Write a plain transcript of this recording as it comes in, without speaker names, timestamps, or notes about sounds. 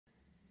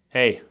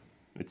Hey,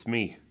 it's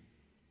me,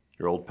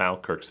 your old pal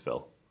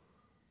Kirksville.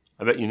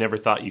 I bet you never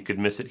thought you could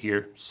miss it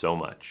here so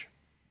much.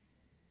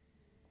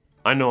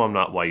 I know I'm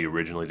not why you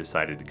originally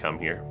decided to come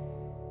here.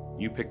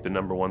 You picked the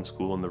 #1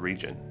 school in the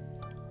region,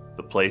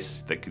 the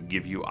place that could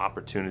give you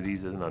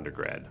opportunities as an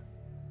undergrad,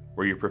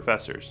 where your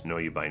professors know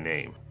you by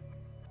name.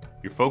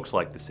 Your folks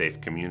like the safe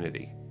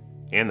community,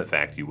 and the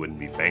fact you wouldn't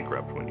be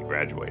bankrupt when you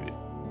graduated.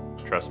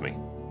 Trust me,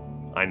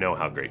 I know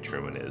how great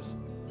Truman is.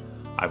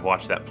 I've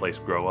watched that place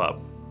grow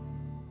up,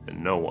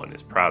 and no one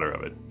is prouder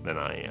of it than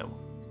I am.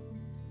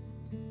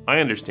 I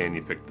understand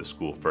you picked the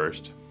school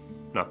first,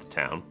 not the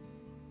town.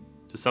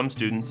 To some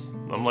students,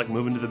 I'm like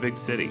moving to the big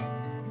city.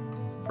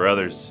 For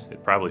others,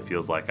 it probably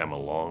feels like I'm a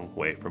long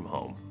way from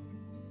home.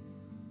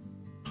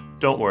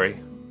 Don't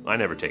worry, I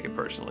never take it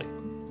personally,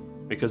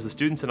 because the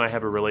students and I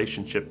have a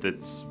relationship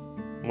that's,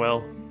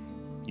 well,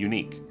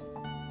 unique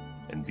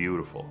and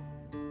beautiful,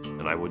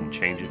 and I wouldn't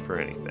change it for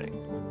anything.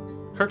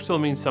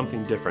 Kirksville means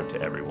something different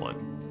to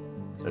everyone.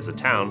 As a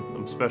town,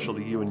 I'm special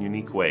to you in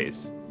unique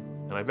ways,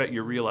 and I bet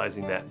you're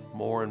realizing that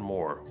more and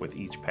more with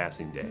each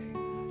passing day.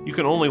 You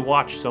can only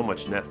watch so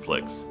much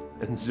Netflix,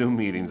 and Zoom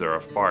meetings are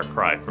a far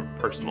cry from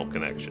personal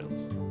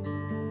connections.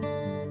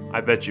 I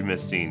bet you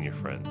miss seeing your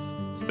friends,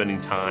 spending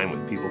time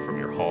with people from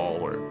your hall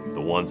or the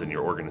ones in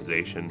your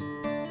organization.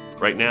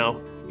 Right now,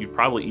 you'd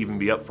probably even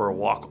be up for a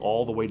walk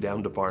all the way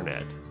down to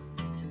Barnett.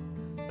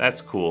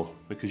 That's cool,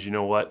 because you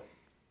know what?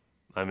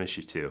 I miss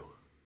you too.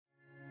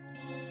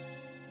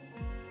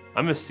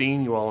 I miss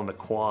seeing you all in the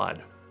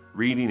quad,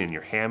 reading in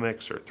your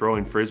hammocks or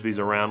throwing frisbees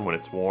around when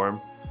it's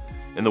warm.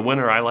 In the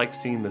winter, I like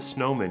seeing the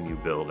snowmen you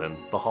build and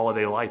the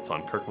holiday lights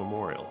on Kirk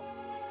Memorial.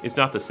 It's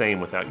not the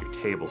same without your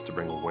tables to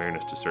bring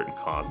awareness to certain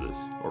causes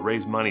or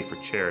raise money for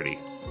charity.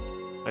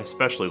 I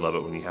especially love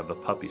it when you have the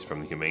puppies from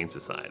the Humane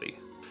Society.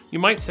 You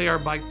might say our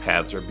bike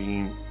paths are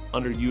being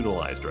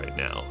underutilized right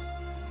now.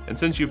 And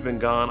since you've been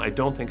gone, I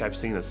don't think I've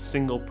seen a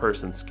single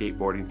person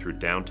skateboarding through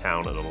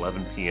downtown at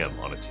 11 p.m.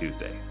 on a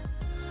Tuesday.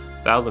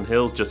 Thousand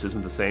Hills just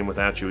isn't the same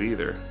without you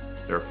either.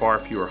 There are far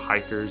fewer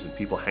hikers and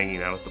people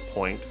hanging out at the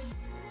point.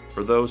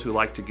 For those who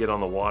like to get on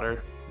the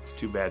water, it's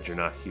too bad you're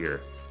not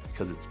here,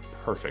 because it's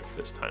perfect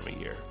this time of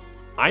year.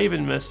 I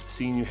even miss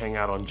seeing you hang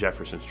out on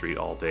Jefferson Street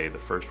all day the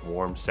first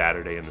warm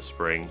Saturday in the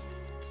spring.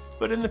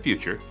 But in the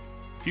future,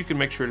 if you can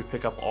make sure to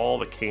pick up all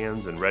the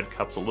cans and red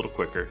cups a little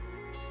quicker,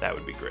 that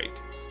would be great.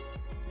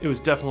 It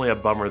was definitely a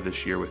bummer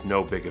this year with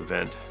no big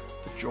event.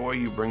 The joy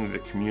you bring to the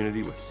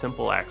community with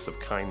simple acts of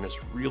kindness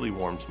really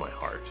warms my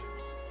heart.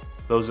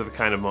 Those are the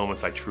kind of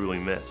moments I truly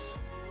miss.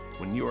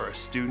 When you are a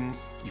student,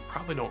 you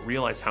probably don't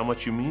realize how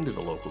much you mean to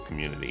the local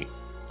community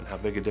and how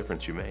big a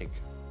difference you make.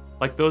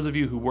 Like those of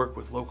you who work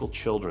with local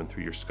children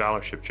through your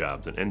scholarship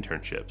jobs and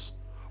internships,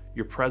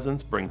 your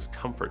presence brings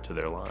comfort to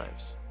their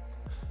lives.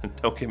 And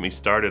don't get me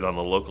started on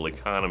the local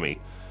economy.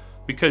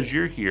 Because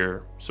you're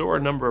here, so are a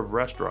number of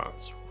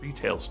restaurants,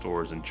 retail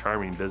stores, and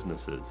charming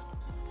businesses.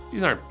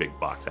 These aren't big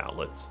box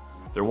outlets.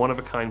 They're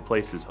one-of-a-kind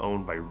places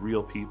owned by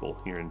real people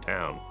here in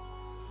town.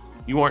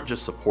 You aren't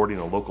just supporting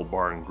a local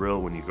bar and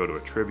grill when you go to a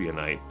trivia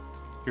night.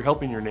 You're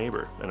helping your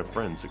neighbor and a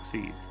friend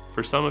succeed.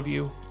 For some of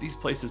you, these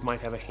places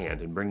might have a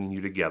hand in bringing you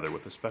together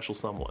with a special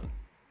someone.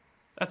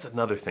 That's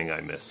another thing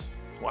I miss,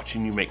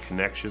 watching you make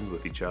connections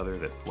with each other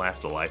that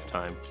last a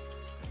lifetime.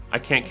 I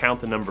can't count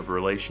the number of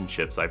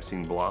relationships I've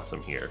seen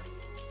blossom here.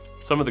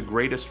 Some of the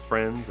greatest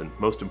friends and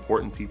most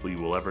important people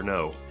you will ever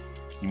know,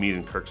 you meet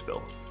in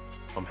Kirksville.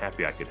 I'm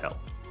happy I could help.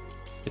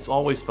 It's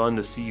always fun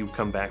to see you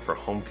come back for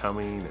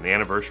homecoming and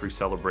anniversary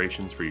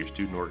celebrations for your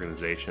student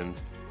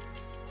organizations.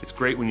 It's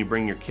great when you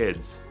bring your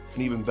kids,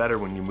 and even better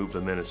when you move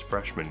them in as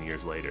freshmen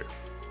years later.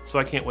 So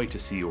I can't wait to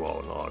see you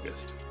all in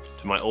August.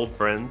 To my old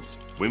friends,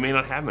 we may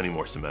not have many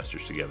more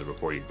semesters together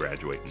before you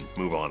graduate and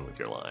move on with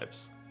your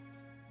lives.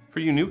 For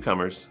you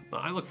newcomers,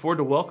 I look forward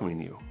to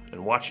welcoming you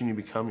and watching you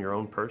become your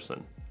own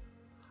person.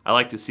 I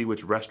like to see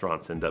which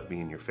restaurants end up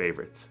being your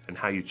favorites and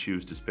how you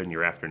choose to spend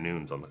your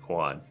afternoons on the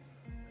quad.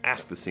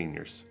 Ask the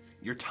seniors.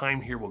 Your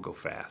time here will go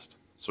fast,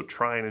 so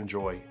try and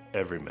enjoy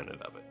every minute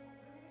of it.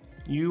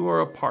 You are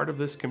a part of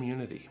this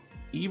community,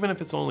 even if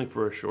it's only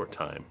for a short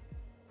time,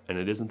 and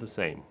it isn't the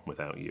same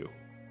without you.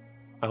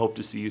 I hope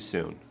to see you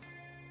soon.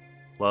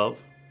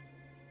 Love,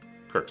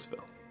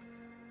 Kirksville.